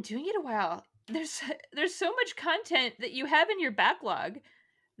 after you've been doing it a while, there's so much content that you have in your backlog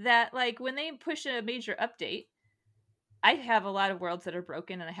that, like, when they push a major update, I have a lot of worlds that are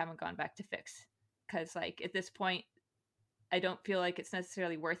broken and I haven't gone back to fix, because like at this point I don't feel like it's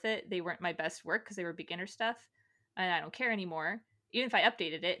necessarily worth it. They weren't my best work because they were beginner stuff, and I don't care anymore. Even if I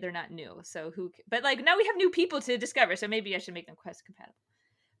updated it, they're not new. So but like now we have new people to discover, so maybe I should make them quest compatible.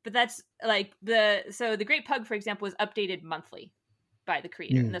 But that's like the Great Pug, for example, was updated monthly by the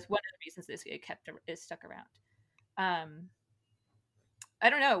creator, and Mm. that's one of the reasons this is stuck around. Um, I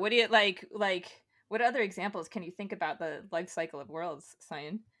don't know. What do you like? Like, what other examples can you think about the life cycle of worlds,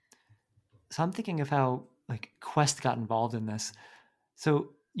 Cyan? So I'm thinking of how like Quest got involved in this.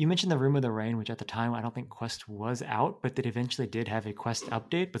 So you mentioned the Room of the Rain, which at the time I don't think Quest was out, but it eventually did have a Quest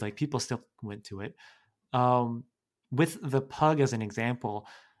update. But like people still went to it. Um, with the Pug as an example,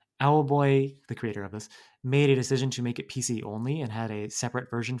 Owlboy, the creator of this, made a decision to make it PC only and had a separate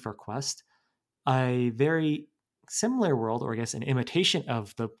version for Quest. A very similar world, or I guess an imitation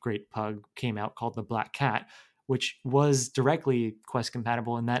of the Great Pug, came out called the Black Cat, which was directly Quest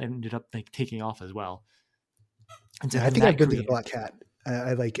compatible, and that ended up like taking off as well. And so Yeah, I then think I've that been to the creator, Black Cat.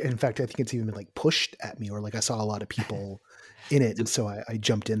 I like, in fact, I think it's even been like pushed at me, or like I saw a lot of people in it, so, and so I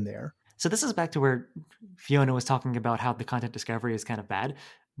jumped in there. so this is back to where Fiona was talking about how the content discovery is kind of bad,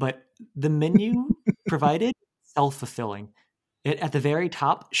 but the menu provided self-fulfilling. It at the very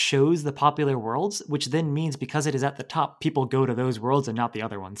top shows the popular worlds, which then means because it is at the top, people go to those worlds and not the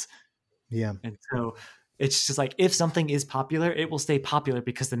other ones. Yeah. And so it's just like if something is popular, it will stay popular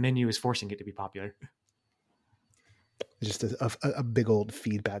because the menu is forcing it to be popular. Just a big old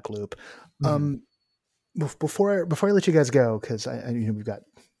feedback loop. Mhm. Before I let you guys go, because I we've got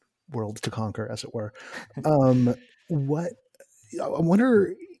worlds to conquer, as it were. What I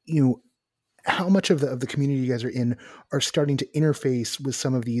wonder, you know, how much of the community you guys are in are starting to interface with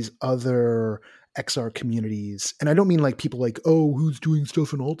some of these other XR communities, and I don't mean like people like, oh, who's doing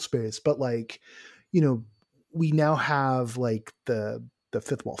stuff in alt space, but like, you know, we now have like the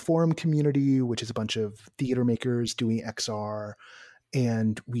Fifth Wall Forum community, which is a bunch of theater makers doing XR,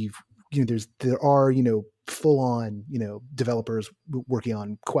 and we've there are full on developers working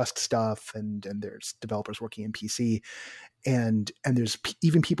on Quest stuff, and there's developers working in PC, and there's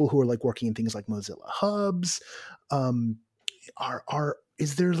even people who are like working in things like Mozilla Hubs. Are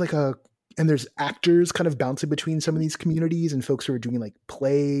is there like a and there's actors kind of bouncing between some of these communities and folks who are doing like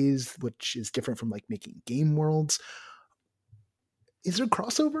plays, which is different from like making game worlds. Is there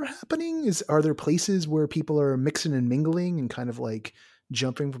crossover happening? Are there places where people are mixing and mingling and kind of like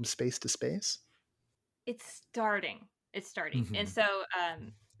jumping from space to space? It's starting. It's starting. And Mhm. so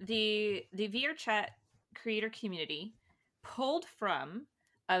the VRChat creator community pulled from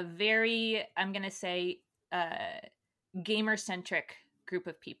a very, I'm going to say, gamer centric group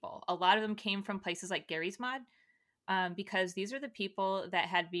of people. A lot of them came from places like Gary's Mod, because these are the people that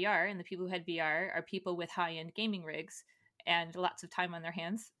had VR, and the people who had VR are people with high end gaming rigs and lots of time on their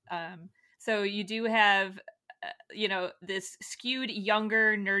hands. So you do have, this skewed,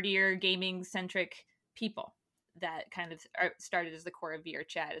 younger, nerdier, gaming centric people that kind of started as the core of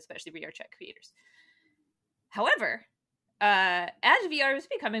VRChat, especially VRChat creators. However, as VR is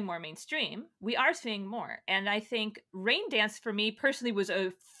becoming more mainstream, we are seeing more. And I think Rain Dance for me personally was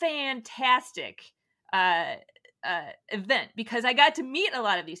a fantastic uh, event because I got to meet a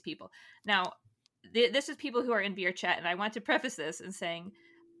lot of these people. Now, this is people who are in VRChat, and I want to preface this in saying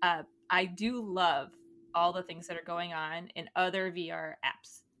I do love all the things that are going on in other VR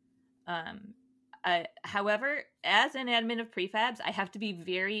apps. Um, however, as an admin of Prefabs, I have to be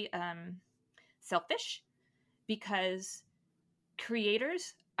very selfish because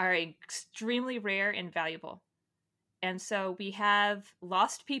creators are extremely rare and valuable. And so we have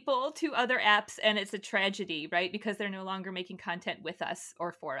lost people to other apps, and it's a tragedy, right? Because they're no longer making content with us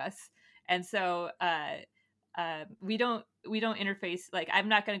or for us. And so we don't interface. Like, I'm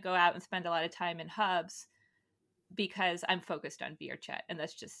not going to go out and spend a lot of time in hubs because I'm focused on VRChat, and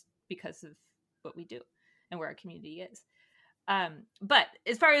that's just because of what we do and where our community is. But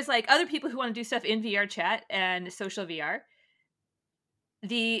as far as like other people who want to do stuff in VRChat and social VR,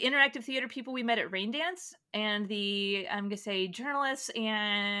 the interactive theater people we met at Rain Dance, and the, I'm gonna say, journalists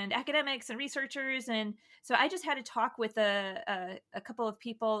and academics and researchers, and so I just had a talk with a couple of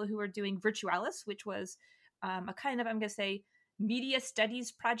people who were doing Virtualis, which was a kind of, I'm gonna say, media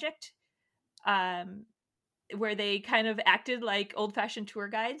studies project, um, where they kind of acted like old-fashioned tour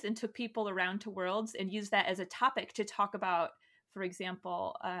guides and took people around to worlds and used that as a topic to talk about, for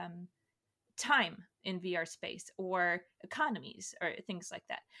example, time in VR space or economies or things like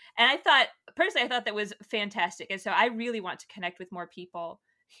that. And I thought that was fantastic. And so I really want to connect with more people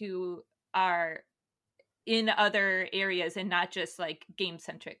who are in other areas and not just like game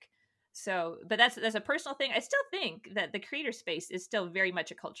centric. So, but that's a personal thing. I still think that the creator space is still very much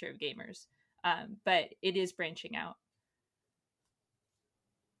a culture of gamers, but it is branching out.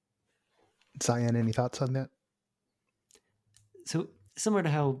 Cyan, any thoughts on that? So similar to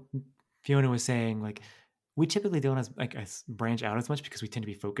how Fiona was saying, like we typically don't as branch out as much because we tend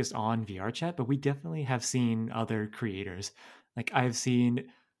to be focused on VR chat, but we definitely have seen other creators. Like I've seen,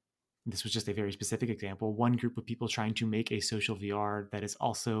 this was just a very specific example, one group of people trying to make a social VR that is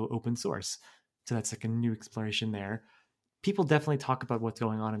also open source. So that's like a new exploration there. People definitely talk about what's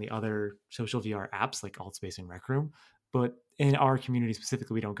going on in the other social VR apps like Altspace and Rec Room, but in our community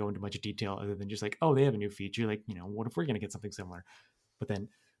specifically, we don't go into much detail other than just like, oh, they have a new feature. Like, what if we're going to get something similar? But then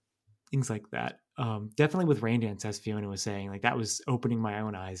things like that. Definitely with Rain Dance, as Fiona was saying, like that was opening my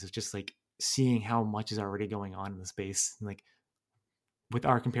own eyes of just like seeing how much is already going on in the space. And like with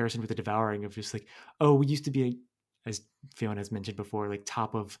our comparison with the Devouring of just like, oh, we used to be, as Fiona has mentioned before, like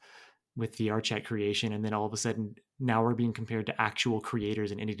top of with VRChat creation, and then all of a sudden now we're being compared to actual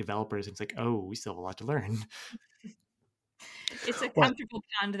creators and indie developers. And it's like, oh, we still have a lot to learn. It's a Well, comfortable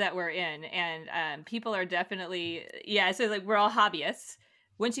pond that we're in, and people are definitely, yeah. So like we're all hobbyists.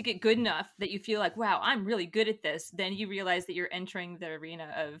 Once you get good enough that you feel like, wow, I'm really good at this, then you realize that you're entering the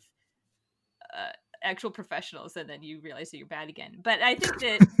arena of actual professionals, and then you realize that you're bad again. But I think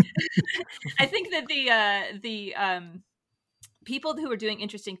that I think that the people who are doing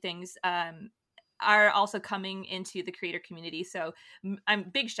interesting things are also coming into the creator community. So I'm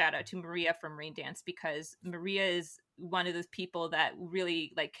big shout out to Maria from Rain Dance, because Maria is one of those people that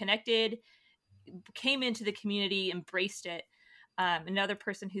really like connected, came into the community, embraced it. Another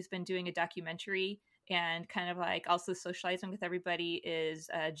person who's been doing a documentary and kind of like also socializing with everybody is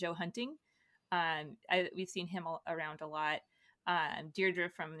Joe Hunting. We've seen him around a lot. Deirdre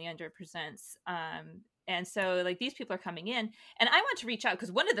from The Under Presents. And so like these people are coming in, and I want to reach out,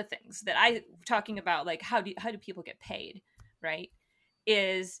 because one of the things that I talking about, like how do people get paid, right,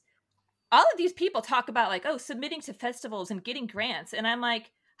 is all of these people talk about like, oh, submitting to festivals and getting grants, and I'm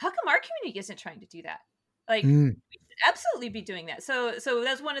like, how come our community isn't trying to do that? Like, we should absolutely be doing that. So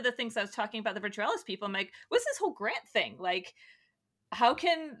that's one of the things I was talking about the Virtualis people. I'm like, what's this whole grant thing? Like, how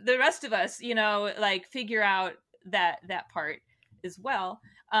can the rest of us, like figure out that part as well?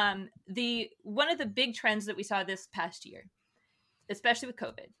 One of the big trends that we saw this past year, especially with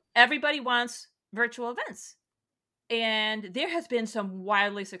COVID, everybody wants virtual events. And there has been some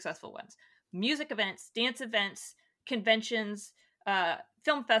wildly successful ones: music events, dance events, conventions,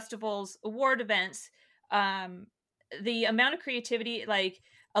 film festivals, award events. The amount of creativity, like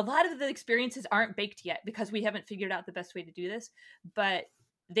a lot of the experiences aren't baked yet because we haven't figured out the best way to do this, but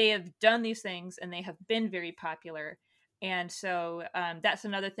they have done these things and they have been very popular. And so that's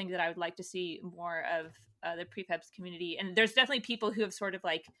another thing that I would like to see more of the prefabs community. And there's definitely people who have sort of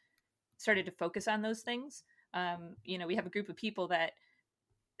like started to focus on those things. We have a group of people that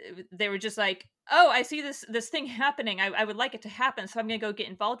they were just like, oh, I see this thing happening. I would like it to happen, so I'm going to go get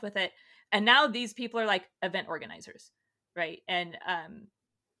involved with it. And now these people are like event organizers, right? And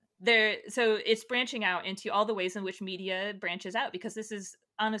so it's branching out into all the ways in which media branches out, because this is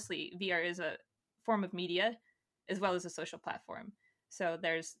honestly, VR is a form of media as well as a social platform. So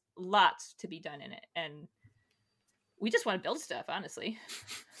there's lots to be done in it, and we just want to build stuff, honestly.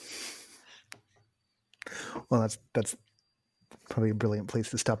 Well, that's probably a brilliant place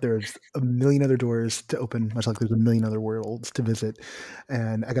to stop. There's a million other doors to open, much like there's a million other worlds to visit.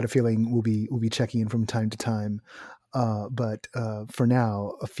 And I got a feeling we'll be checking in from time to time. But for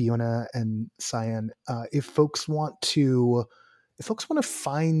now, Fiona and Cyan, if folks want to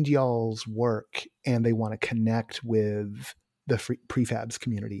find y'all's work and they want to connect with the prefabs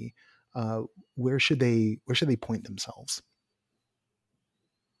community, where should they point themselves?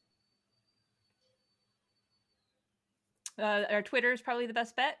 Our Twitter is probably the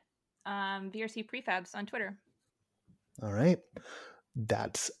best bet. VRC Prefabs on Twitter. All right.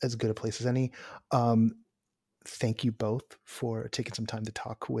 That's as good a place as any. Thank you both for taking some time to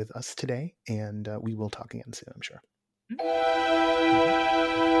talk with us today, and we will talk again soon, I'm sure.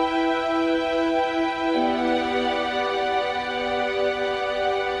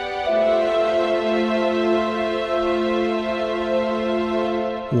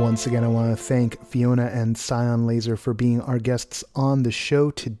 Once again, I want to thank Fiona and Cyan Laser for being our guests on the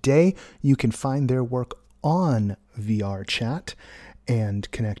show today. You can find their work on VRChat and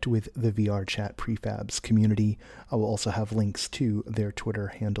connect with the VRChat prefabs community. I will also have links to their Twitter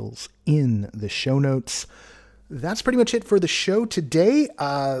handles in the show notes. That's pretty much it for the show today.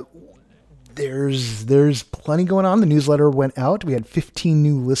 There's plenty going on. The newsletter went out. We had 15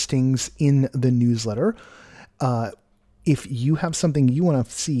 new listings in the newsletter. If you have something you want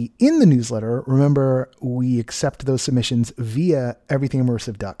to see in the newsletter, remember we accept those submissions via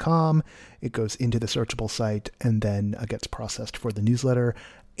everythingimmersive.com. It goes into the searchable site and then gets processed for the newsletter.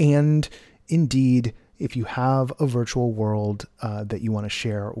 And indeed, if you have a virtual world that you want to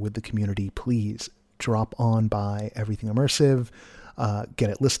share with the community, please drop on by Everything Immersive.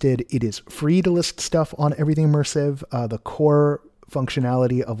 Get it listed. It is free to list stuff on Everything Immersive. The core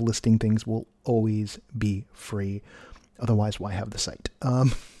functionality of listing things will always be free. Otherwise, why have the site?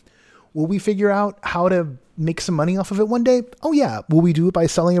 Will we figure out how to make some money off of it one day? Oh yeah. Will we do it by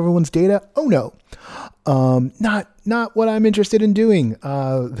selling everyone's data? Oh no. Not what I'm interested in doing.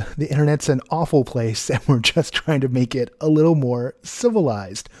 The internet's an awful place, and we're just trying to make it a little more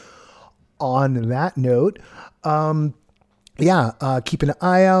civilized. On that note, keep an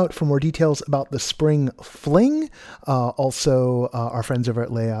eye out for more details about the Spring Fling. Also, our friends over at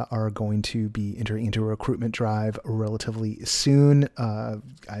Leia are going to be entering into a recruitment drive relatively soon.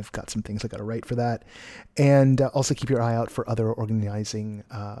 I've got some things I got to write for that. And also keep your eye out for other organizing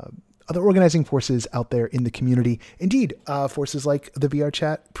other organizing forces out there in the community. Indeed, forces like the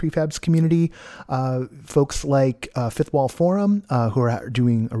VRChat Prefabs community, folks like Fifth Wall Forum, who are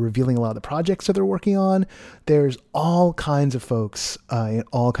revealing a lot of the projects that they're working on. There's all kinds of folks in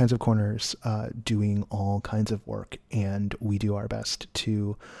all kinds of corners doing all kinds of work, and we do our best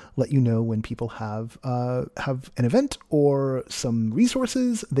to let you know when people have an event or some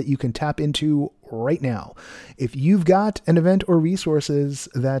resources that you can tap into right now. If you've got an event or resources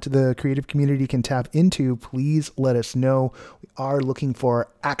that the creative community can tap into, please let us know. We are looking for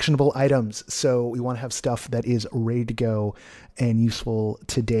actionable items, so we want to have stuff that is ready to go and useful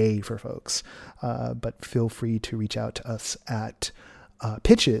today for folks. But feel free to reach out to us at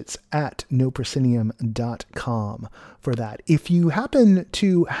pitches@noproscenium.com for that. If you happen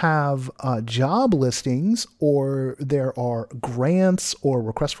to have job listings, or there are grants or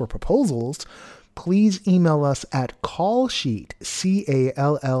requests for proposals, please email us at callsheet,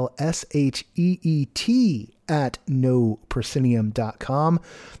 CALLSHEET, @noproscenium.com.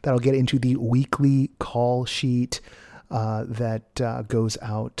 That'll get into the weekly call sheet that goes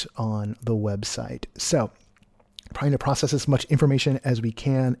out on the website. So, trying to process as much information as we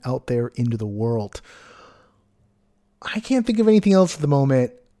can out there into the world. I can't think of anything else at the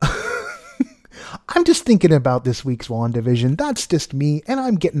moment. I'm just thinking about this week's WandaVision. That's just me, and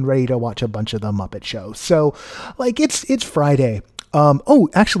I'm getting ready to watch a bunch of the Muppet Show. So, like, it's Friday.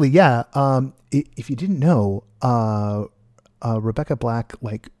 Actually, yeah. If you didn't know, Rebecca Black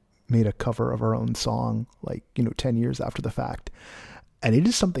made a cover of her own song 10 years after the fact, and it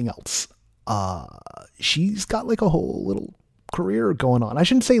is something else. She's got a whole little career going on. I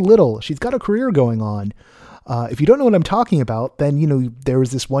shouldn't say little. She's got a career going on. If you don't know what I'm talking about, then, there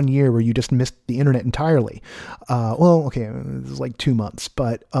was this one year where you just missed the internet entirely. It was 2 months,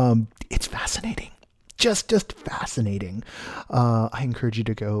 but it's fascinating. Just fascinating. I encourage you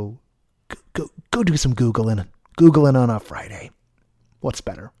to go do some Googling on a Friday. What's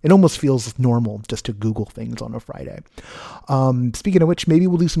better? It almost feels normal just to Google things on a Friday. Speaking of which, maybe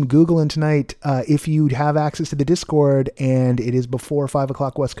we'll do some Googling tonight. If you have access to the Discord and it is before 5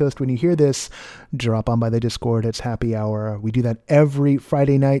 o'clock West Coast when you hear this, drop on by the Discord. It's happy hour. We do that every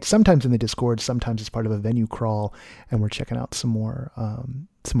Friday night, sometimes in the Discord, sometimes as part of a venue crawl, and we're checking out some more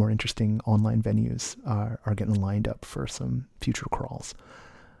interesting online venues are getting lined up for some future crawls.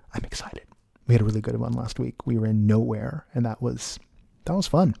 I'm excited. We had a really good one last week. We were in Nowhere, and that was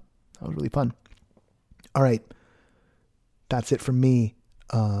fun. That was really fun. All right. That's it from me.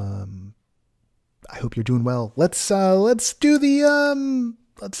 I hope you're doing well. Let's do the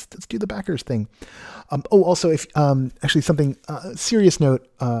backers thing. Also, if actually something serious note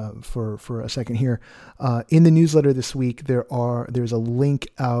for a second here. In the newsletter this week, there's a link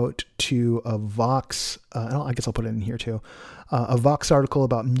out to a Vox. I guess I'll put it in here too. A Vox article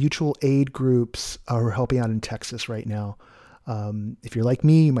about mutual aid groups who are helping out in Texas right now. If you're like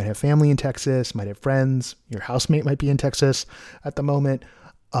me, you might have family in Texas, might have friends, your housemate might be in Texas at the moment,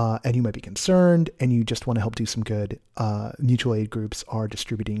 and you might be concerned and you just want to help do some good. Mutual aid groups are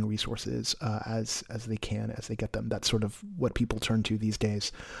distributing resources as they can, as they get them. That's sort of what people turn to these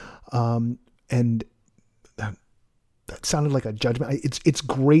days. And that sounded like a judgment. It's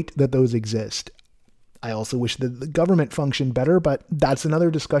great that those exist. I also wish that the government functioned better, but that's another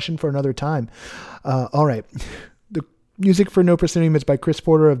discussion for another time. All right. Music for No Proscenium is by Chris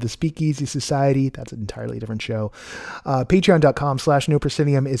Porter of the Speakeasy Society. That's an entirely different show. Patreon.com/No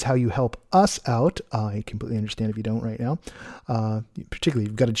Proscenium is how you help us out. I completely understand if you don't right now. Particularly,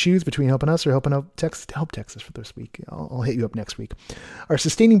 you've got to choose between helping us or helping out Texas for this week. I'll hit you up next week. Our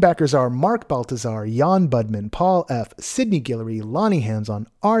sustaining backers are Mark Baltazar, Jan Budman, Paul F., Sydney Guillory, Lonnie Hanson,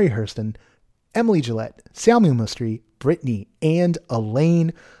 Ari Hurston, Emily Gillette, Samuel Mustry, Brittany, and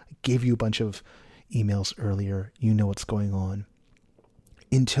Elaine. I gave you a bunch of emails earlier. You know what's going on.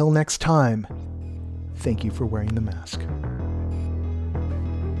 Until next time, thank you for wearing the mask.